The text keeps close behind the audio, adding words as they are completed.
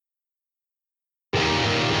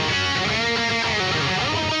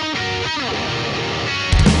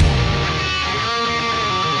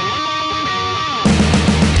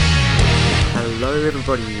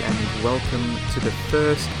everybody, and welcome to the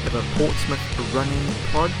first ever Portsmouth Running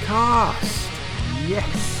Podcast.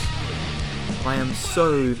 Yes! I am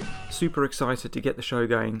so super excited to get the show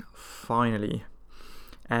going, finally.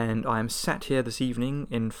 And I am sat here this evening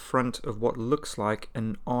in front of what looks like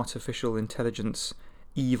an artificial intelligence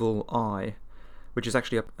evil eye, which is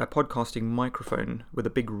actually a podcasting microphone with a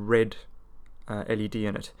big red LED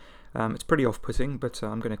in it. It's pretty off-putting, but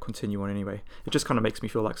I'm going to continue on anyway. It just kind of makes me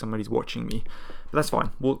feel like somebody's watching me, but that's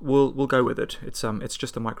fine. We'll go with it. It's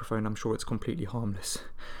just a microphone. I'm sure it's completely harmless.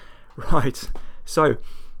 Right. So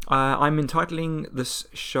I'm entitling this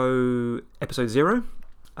show Episode 0.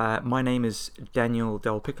 My name is Daniel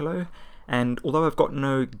Del Piccolo, and although I've got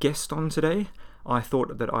no guest on today, I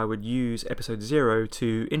thought that I would use Episode 0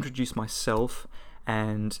 to introduce myself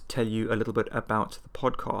and tell you a little bit about the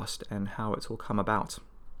podcast and how it's all come about.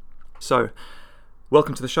 So,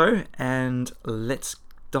 welcome to the show, and let's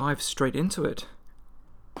dive straight into it.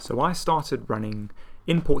 So I started running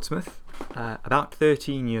in Portsmouth about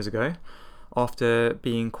 13 years ago, after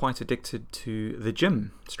being quite addicted to the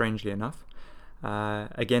gym, strangely enough.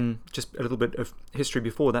 Again, just a little bit of history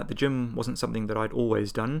before that. The gym wasn't something that I'd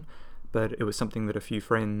always done, but it was something that a few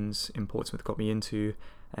friends in Portsmouth got me into,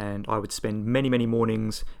 and I would spend many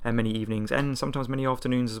mornings and many evenings and sometimes many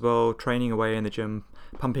afternoons as well training away in the gym,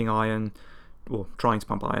 pumping iron, or trying to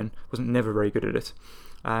pump iron. Wasn't never very good at it.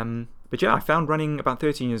 But yeah, I found running about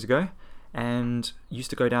 13 years ago and used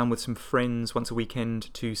to go down with some friends once a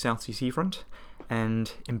weekend to Southsea Seafront,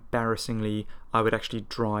 and embarrassingly I would actually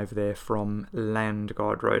drive there from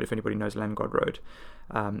Landguard Road, if anybody knows Landguard Road.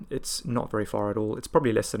 It's not very far at all. It's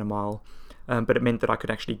probably less than a mile, but it meant that I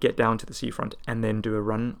could actually get down to the seafront and then do a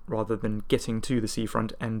run, rather than getting to the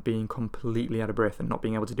seafront and being completely out of breath and not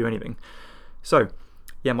being able to do anything. So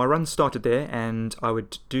yeah, my run started there, and I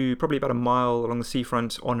would do probably about a mile along the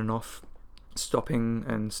seafront on and off, stopping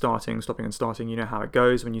and starting. You know how it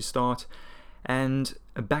goes when you start. And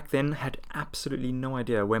back then had absolutely no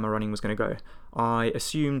idea where my running was going to go. I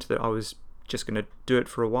assumed that I was just going to do it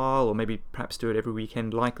for a while, or maybe perhaps do it every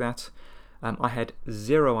weekend like that. I had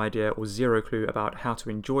zero idea or zero clue about how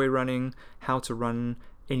to enjoy running, how to run,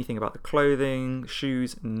 anything about the clothing,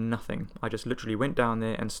 shoes, nothing. I just literally went down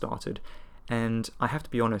there and started. And I have to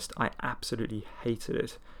be honest, I absolutely hated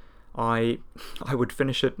it. I would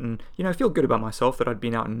finish it and, feel good about myself that I'd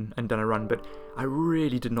been out and done a run, but I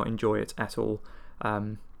really did not enjoy it at all.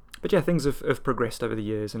 But yeah, things have progressed over the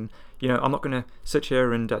years, and I'm not going to sit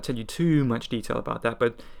here and tell you too much detail about that,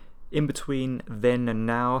 but in between then and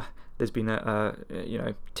now, there's been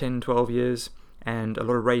 10, 12 years, and a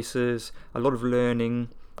lot of races, a lot of learning,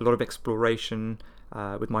 a lot of exploration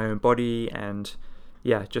with my own body, and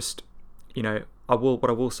yeah, just, what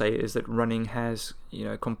I will say is that running has,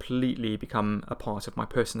 completely become a part of my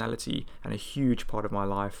personality and a huge part of my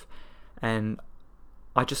life, and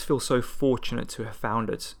I just feel so fortunate to have found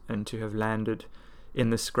it and to have landed in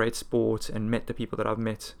this great sport and met the people that I've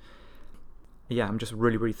met. Yeah, I'm just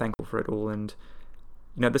really thankful for it all, and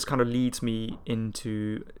this kind of leads me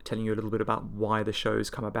into telling you a little bit about why the show's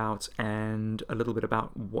come about and a little bit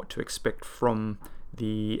about what to expect from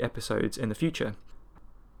the episodes in the future.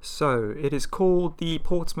 So, it is called the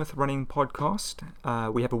Portsmouth Running Podcast.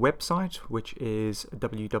 We have a website, which is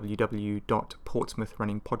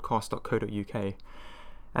www.portsmouthrunningpodcast.co.uk.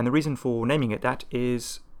 And the reason for naming it that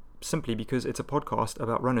is simply because it's a podcast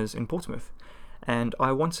about runners in Portsmouth. And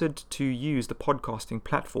I wanted to use the podcasting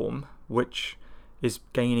platform, which is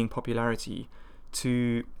gaining popularity,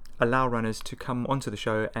 to allow runners to come onto the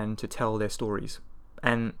show and to tell their stories.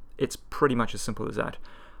 And it's pretty much as simple as that.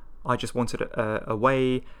 I just wanted a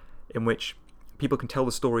way in which people can tell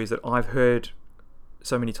the stories that I've heard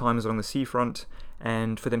so many times along the seafront,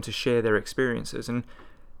 and for them to share their experiences. And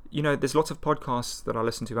there's lots of podcasts that I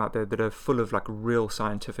listen to out there that are full of like real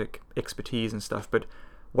scientific expertise and stuff, but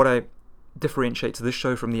what differentiates this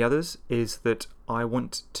show from the others is that I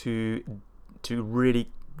want to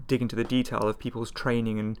really dig into the detail of people's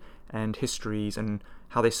training and histories and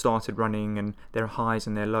how they started running and their highs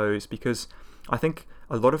and their lows, because I think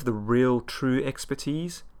a lot of the real true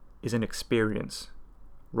expertise is an experience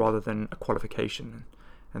rather than a qualification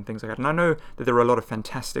and things like that. And I know that there are a lot of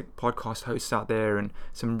fantastic podcast hosts out there and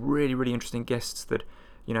some really interesting guests that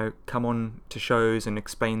come on to shows and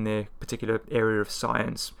explain their particular area of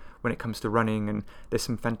science when it comes to running, and there's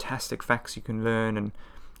some fantastic facts you can learn, and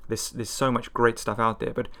there's so much great stuff out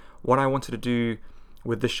there. But what I wanted to do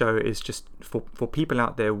with this show is just for people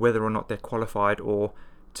out there, whether or not they're qualified or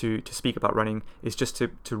to speak about running, is just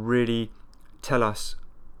to really tell us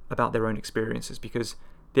about their own experiences, because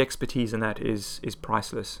the expertise in that is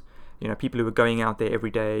priceless. People who are going out there every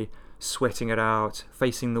day, sweating it out,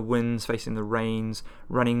 facing the winds, facing the rains,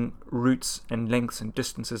 running routes and lengths and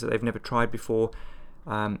distances that they've never tried before.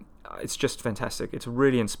 It's just fantastic. It's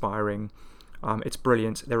really inspiring. It's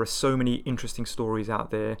brilliant. There are so many interesting stories out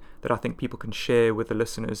there that I think people can share with the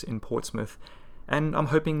listeners in Portsmouth. And I'm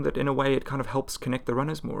hoping that in a way it kind of helps connect the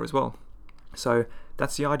runners more as well. So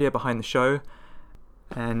that's the idea behind the show.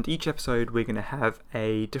 And each episode we're going to have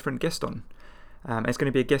a different guest on. It's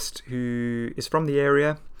going to be a guest who is from the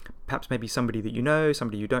area, perhaps maybe somebody that you know,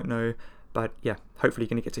 somebody you don't know. But yeah, hopefully you're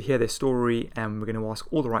going to get to hear their story, and we're going to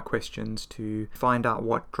ask all the right questions to find out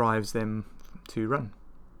what drives them to run.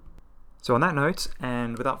 So on that note,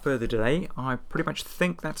 and without further delay, I pretty much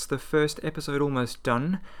think that's the first episode almost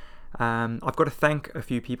done. I've got to thank a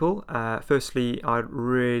few people. Firstly, I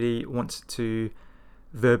really want to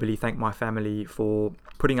verbally thank my family for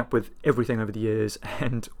putting up with everything over the years,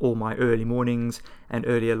 and all my early mornings and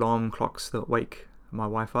early alarm clocks that wake my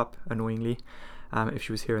wife up annoyingly. If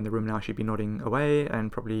she was here in the room now, she'd be nodding away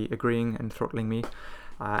and probably agreeing and throttling me.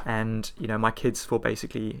 And my kids for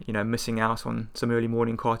basically missing out on some early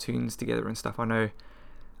morning cartoons together and stuff. I know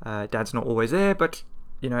Dad's not always there, but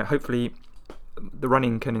hopefully the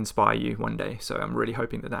running can inspire you one day. So I'm really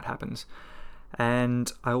hoping that happens.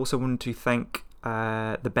 And I also wanted to thank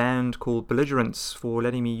the band called Belligerents for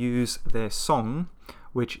letting me use their song,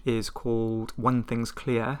 which is called One Thing's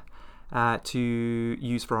Clear, to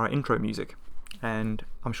use for our intro music. And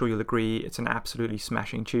I'm sure you'll agree it's an absolutely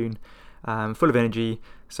smashing tune, full of energy.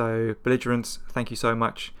 So Belligerents, thank you so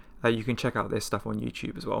much. You can check out their stuff on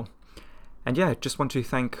YouTube as well. And yeah, just want to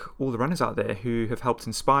thank all the runners out there who have helped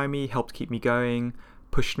inspire me, helped keep me going,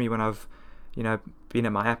 pushed me when I've been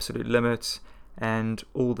at my absolute limit, and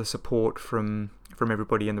all the support from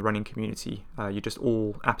everybody in the running community. You're just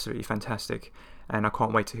all absolutely fantastic, and I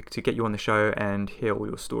can't wait to get you on the show and hear all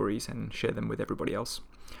your stories and share them with everybody else.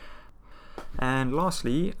 And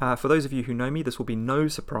lastly, for those of you who know me, this will be no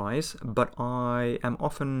surprise, but I am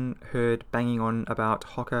often heard banging on about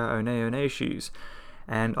Hoka One One shoes,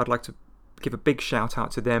 and I'd like to give a big shout out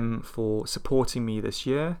to them for supporting me this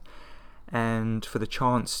year and for the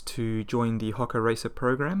chance to join the Hoka Racer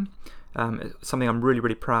program. Something I'm really,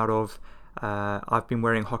 really proud of. I've been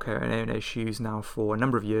wearing Hoka One One shoes now for a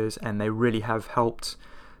number of years, and they really have helped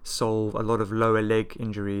solve a lot of lower leg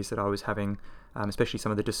injuries that I was having, especially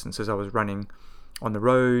some of the distances I was running on the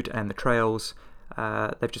road and the trails.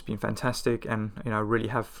 They've just been fantastic, and I really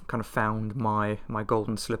have kind of found my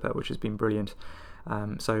golden slipper, which has been brilliant.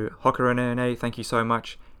 So Hoka One One, thank you so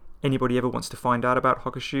much. Anybody ever wants to find out about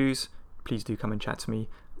Hoka shoes, please do come and chat to me.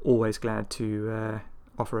 Always glad to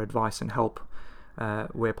offer advice and help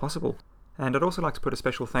where possible. And I'd also like to put a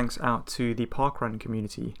special thanks out to the parkrun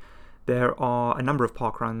community. There are a number of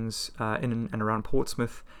parkruns in and around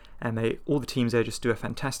Portsmouth, and all the teams there just do a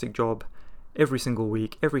fantastic job every single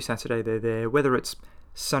week. Every Saturday they're there, whether it's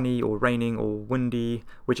sunny or raining or windy,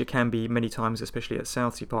 which it can be many times, especially at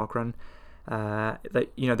Southsea Parkrun.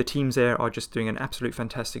 The teams there are just doing an absolute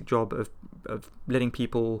fantastic job of letting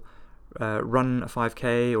people run a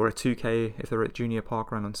 5k or a 2k if they're at Junior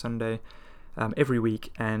Parkrun on Sunday every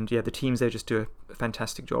week. And yeah, the teams there just do a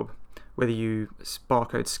fantastic job. Whether you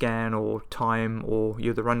barcode scan or time, or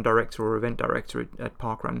you're the run director or event director at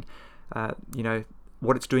Parkrun,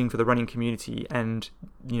 what it's doing for the running community and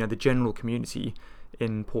the general community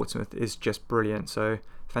in Portsmouth is just brilliant. So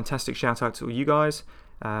fantastic shout out to all you guys,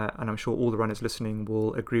 and I'm sure all the runners listening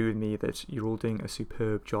will agree with me that you're all doing a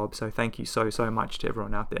superb job. So thank you so much to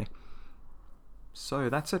everyone out there. So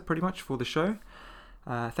that's it pretty much for the show.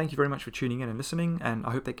 Thank you very much for tuning in and listening, and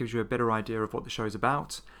I hope that gives you a better idea of what the show's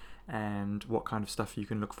about and what kind of stuff you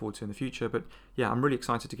can look forward to in the future. But yeah, I'm really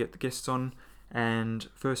excited to get the guests on, and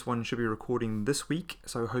first one should be recording this week,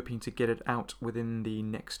 so hoping to get it out within the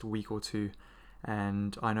next week or two.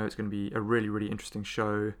 And I know it's going to be a really, really interesting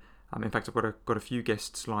show. In fact, I've got a few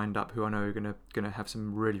guests lined up who I know are going to have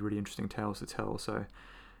some really, really interesting tales to tell, so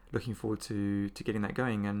looking forward to getting that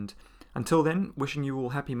going. And until then, wishing you all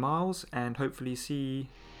happy miles, and hopefully see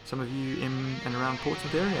some of you in and around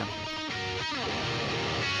Portsmouth area.